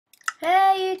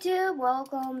Hey YouTube,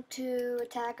 welcome to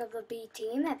Attack of the B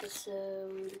Team,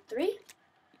 episode 3.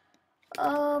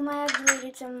 I have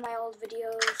deleted some of my old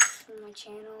videos from my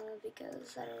channel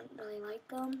because I didn't really like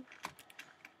them.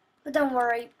 But don't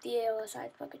worry, the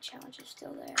AOSI bucket challenge is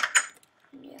still there.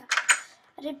 Yeah.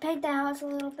 I did paint the house a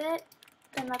little bit,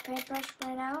 then my paintbrush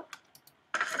ran out.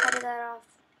 I did that off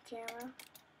camera.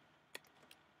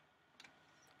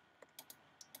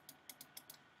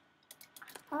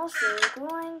 Also,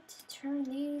 going to turn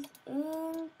these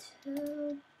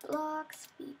into blocks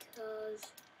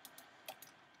because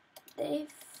they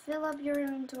fill up your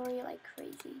inventory like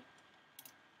crazy.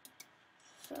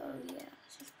 So yeah,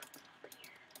 let's just put them up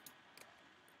here.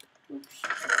 Oops.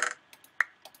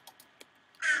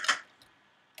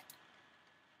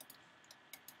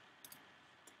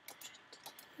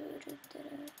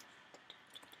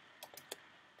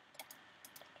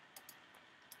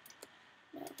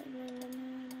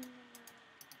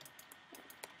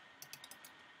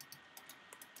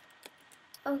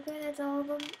 Okay, that's all of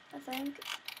them, I think.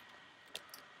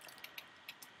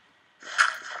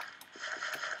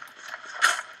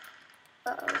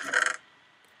 Uh-oh.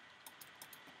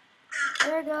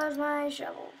 There goes my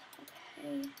shovel.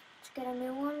 Okay, let's get a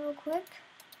new one real quick.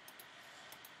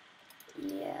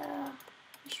 Yeah,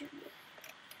 we should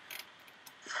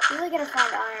really gotta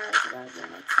find iron so that we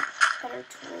can make some better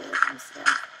tools and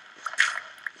stuff.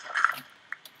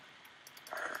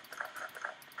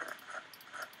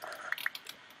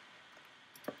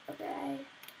 Okay.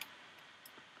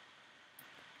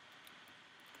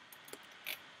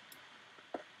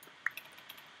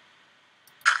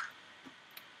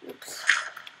 Oops.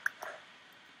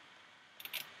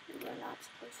 We were not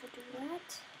supposed to do that.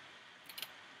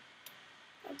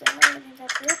 Okay, I think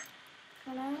that's it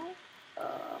for now.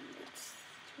 It's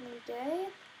midday.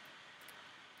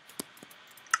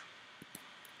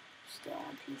 Still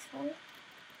on peaceful.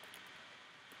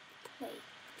 Hey,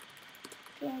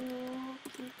 can you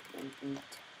keep inventory?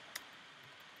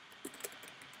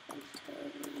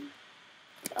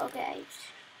 Okay,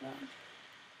 run.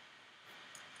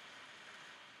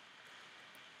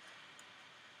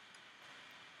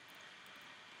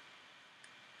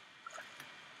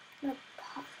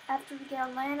 After we get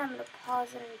on land, I'm gonna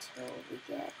pause it until we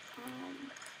get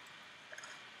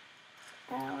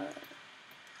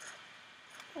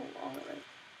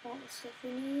all the stuff we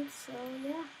need. So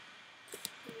yeah,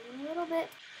 see you in a little bit.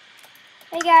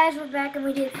 Hey guys, we're back and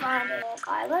we did find an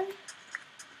island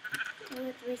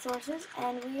with resources,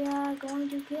 and we are going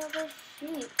to kill the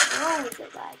sheep. Oh, is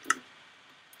it laggy?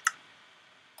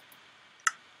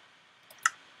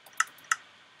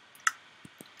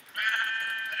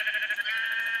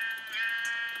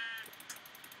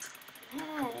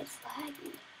 Man, it's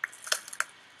laggy.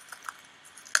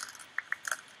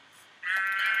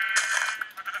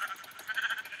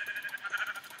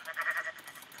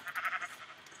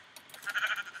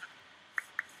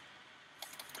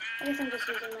 I guess I'm just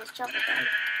using my shovel then.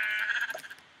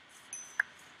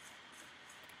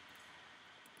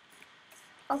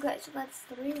 Okay, so that's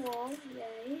 3 wool,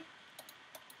 yay.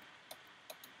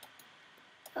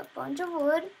 A bunch of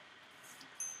wood.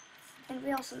 And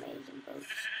we also made some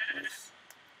boats.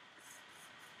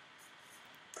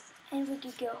 And we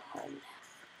can go home now.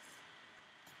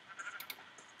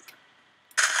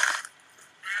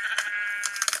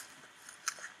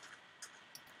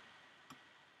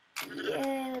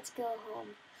 Yeah, let's go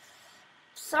home.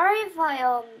 Sorry if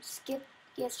I skipped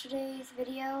yesterday's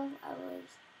video.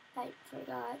 I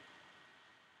forgot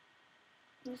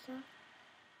and stuff.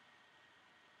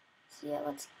 So yeah,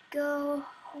 let's go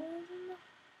home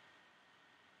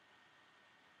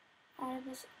out of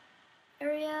this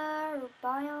area or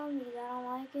biome because I don't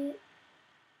like it.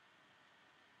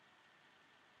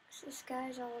 The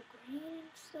sky's all green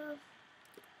and stuff.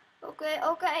 Okay,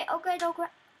 don't cry.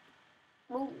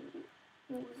 Whoa,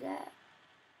 what was that?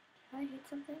 Did I hit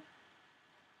something?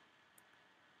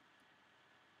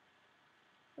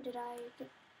 Or did I get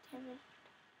damaged?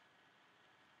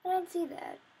 I didn't see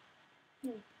that.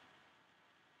 Yeah.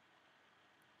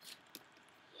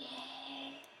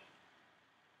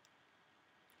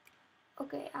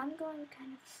 Okay, I'm going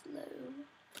kind of slow.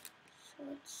 So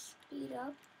let's speed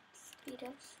up. Speed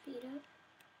up, speed up.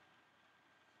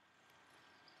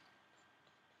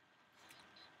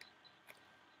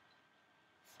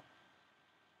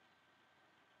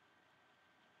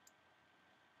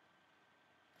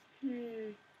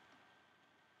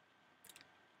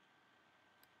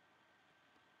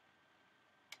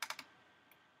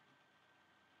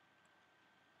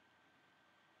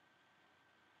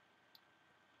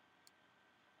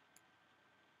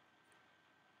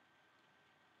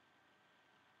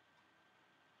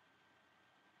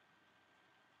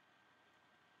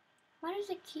 Why does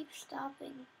it keep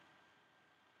stopping?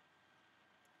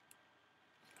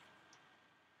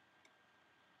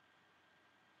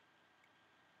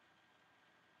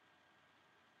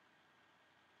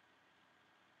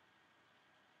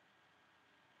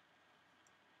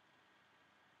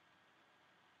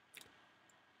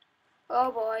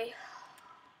 Oh boy.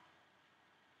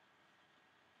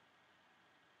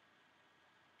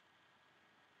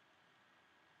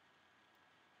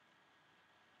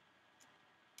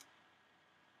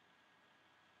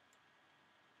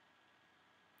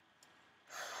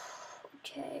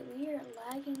 Okay, we are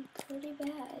lagging pretty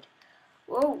bad.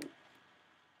 Whoa!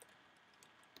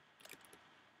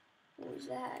 What was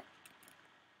that?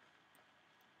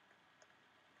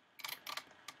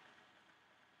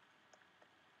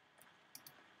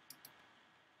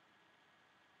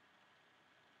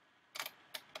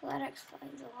 Well, that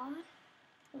explains a lot.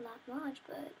 Well, not much,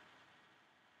 but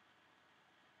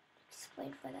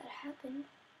explains why that happened.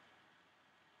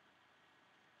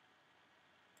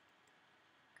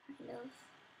 Kind of.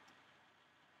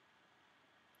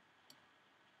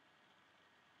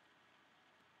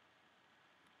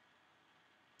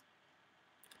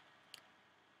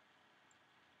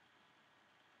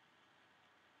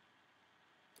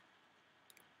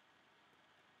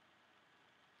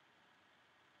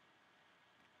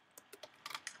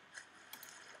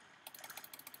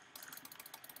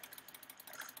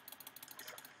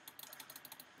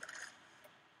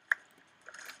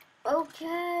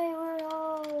 Okay, we're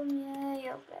home.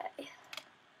 Yay, okay.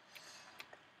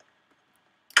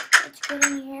 Let's get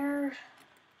in here.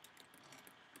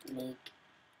 Make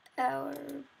our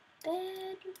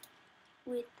bed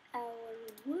with our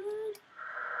wood.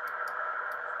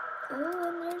 Oh,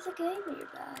 and there's a cave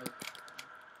nearby.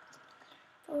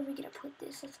 Where are we gonna put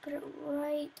this? Let's put it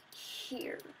right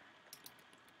here.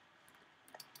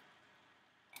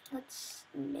 Let's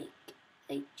make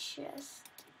a chest.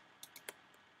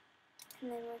 And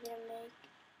then we're gonna make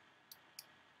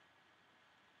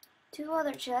 2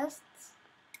 other chests.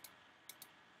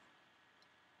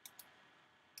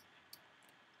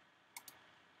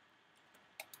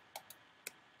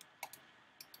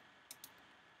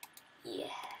 Yeah.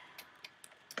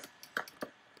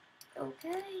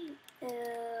 Okay.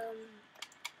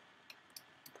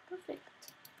 Perfect.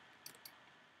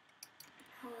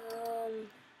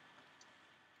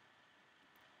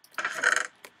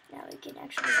 Now we can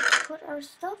actually put our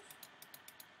stuff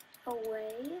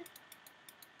away.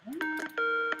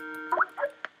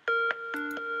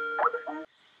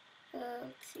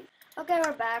 Let's see. Okay,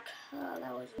 we're back.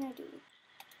 That was gonna do.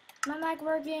 My mic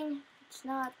working? It's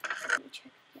not. Let me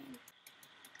check again.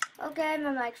 Okay,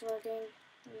 my mic's working.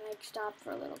 My mic stopped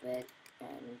for a little bit,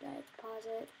 and I had to pause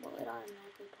it. Well, it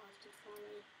automatically paused it for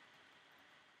me.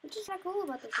 Which is kind of cool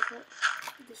about this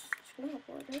screen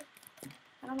recorder.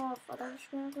 I don't know if other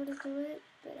screen recorders do it,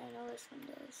 but I know this one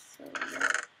does, so yeah.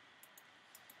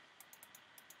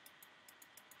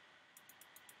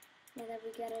 Now that we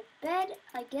got a bed,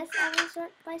 I guess I will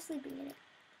start by sleeping in it.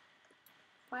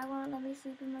 Why won't it let me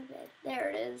sleep in my bed? There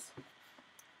it is.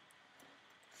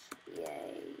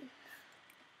 Yay.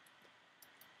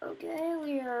 Okay,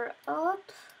 we are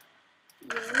up.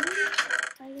 Yay,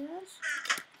 I guess.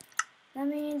 That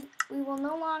means we will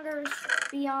no longer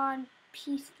be on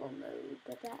peaceful mode,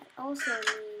 but that also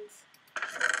means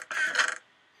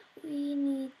we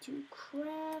need to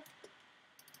craft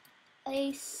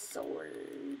a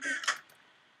sword.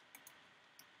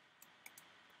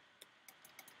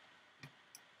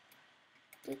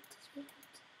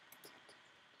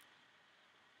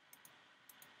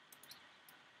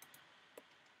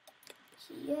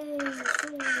 Yay,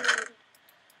 sword.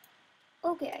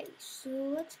 Okay, so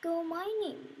let's go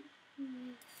mining.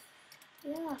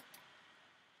 Yeah.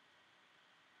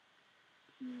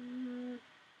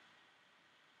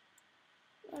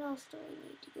 What else do I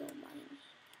need to go mining?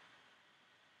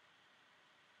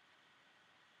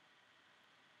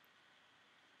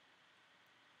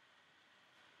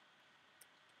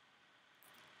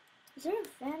 Is there a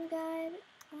fan guide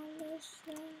on this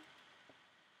thing?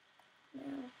 No.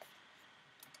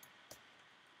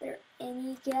 Are there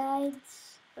any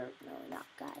guides? Or no, not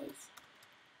guides.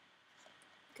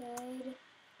 Guide.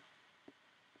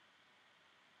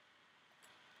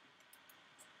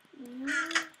 No.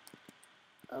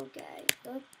 Okay,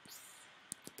 oops.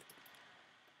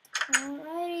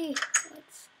 Alrighty,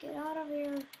 let's get out of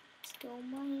here. Let's go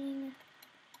mining.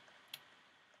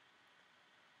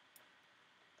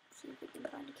 See if we can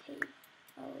find a cave.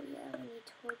 Oh yeah, we need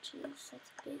torches. That's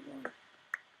a big one.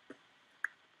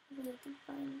 Maybe we can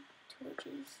find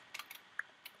torches.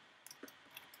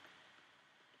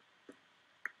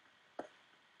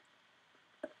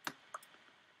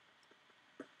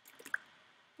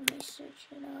 search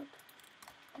it up.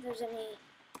 If there's any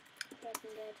I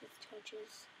can get with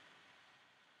torches.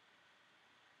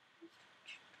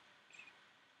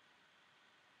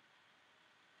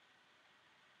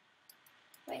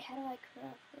 Wait, how do I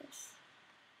craft this?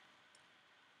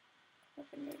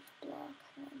 Carpenter's block.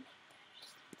 How do I make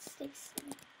that? Just sticks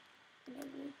in a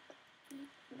wood,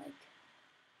 like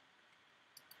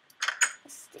a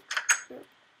stick in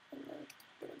the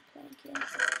wood plank. Yeah.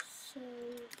 So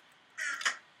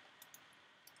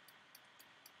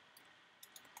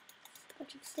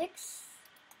bunch of sticks.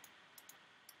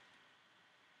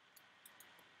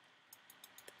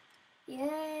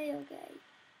 Yay, okay.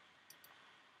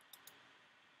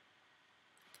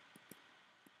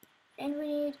 And we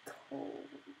need coal.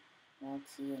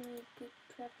 Let's see, I need good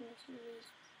craft materials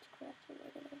to craft a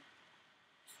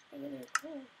regular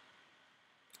coal.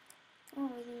 Oh,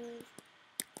 we need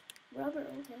rubber,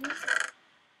 okay.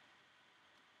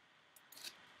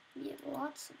 We have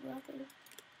lots of rubber.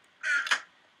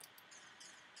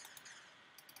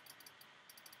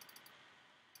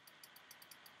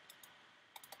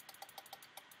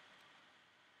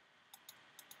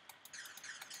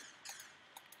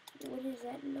 What is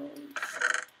that noise?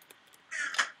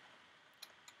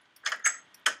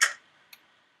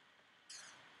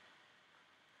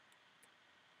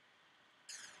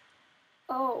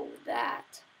 Oh,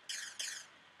 that.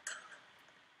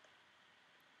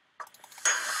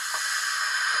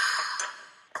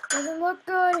 Doesn't look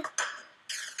good.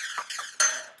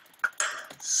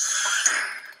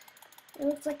 It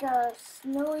looks like a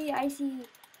snowy, icy.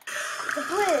 It's a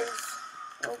blizz.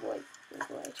 Oh boy. Oh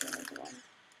boy, I turned into one.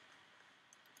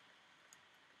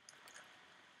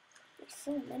 There's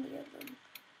so many of them.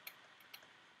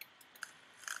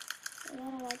 I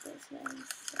don't like this, man.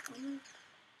 So I'm gonna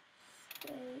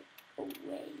stay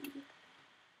away.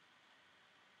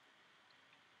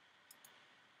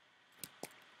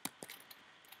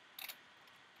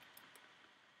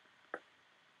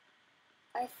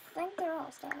 I think they're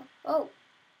all style. Oh!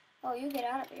 Oh, you get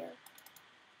out of here.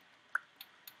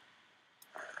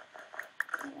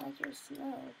 I don't like your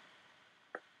snow.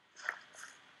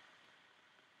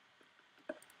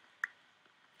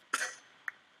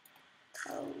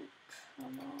 Oh,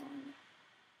 come on.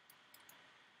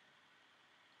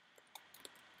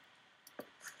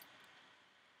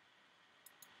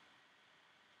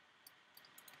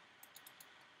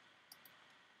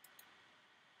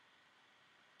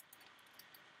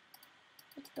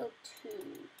 Let's build two.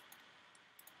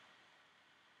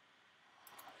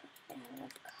 I don't have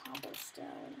enough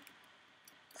cobblestone.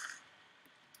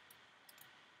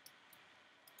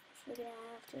 So we're gonna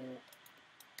have to.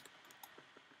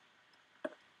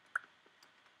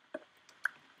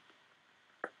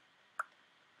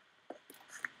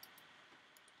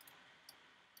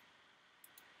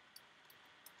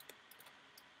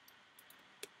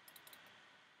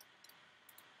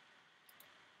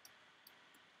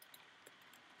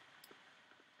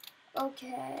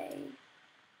 Okay.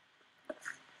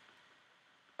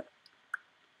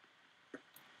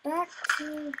 Back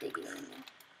to digging.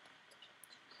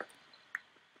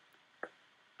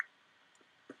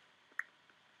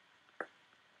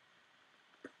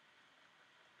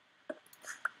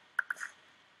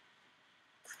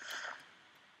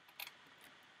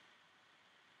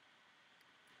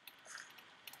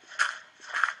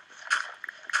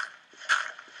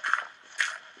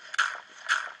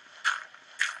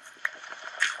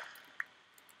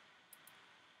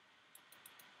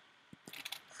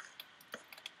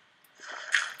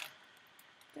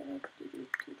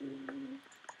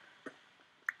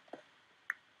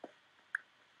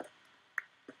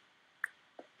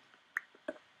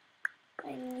 I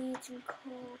need some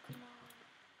coal, come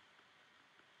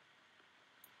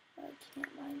on. I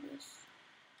can't mine this.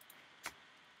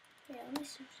 Yeah, let me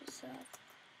search this up.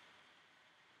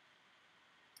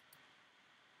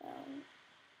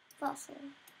 Fossil.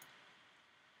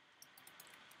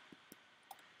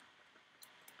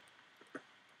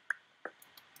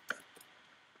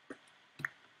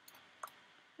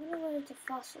 I wonder what it's a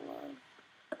fossil of.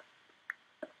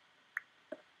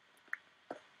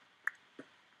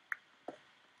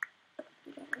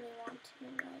 We don't really want to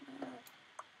right now.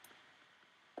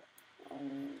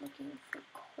 Only looking for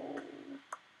coal.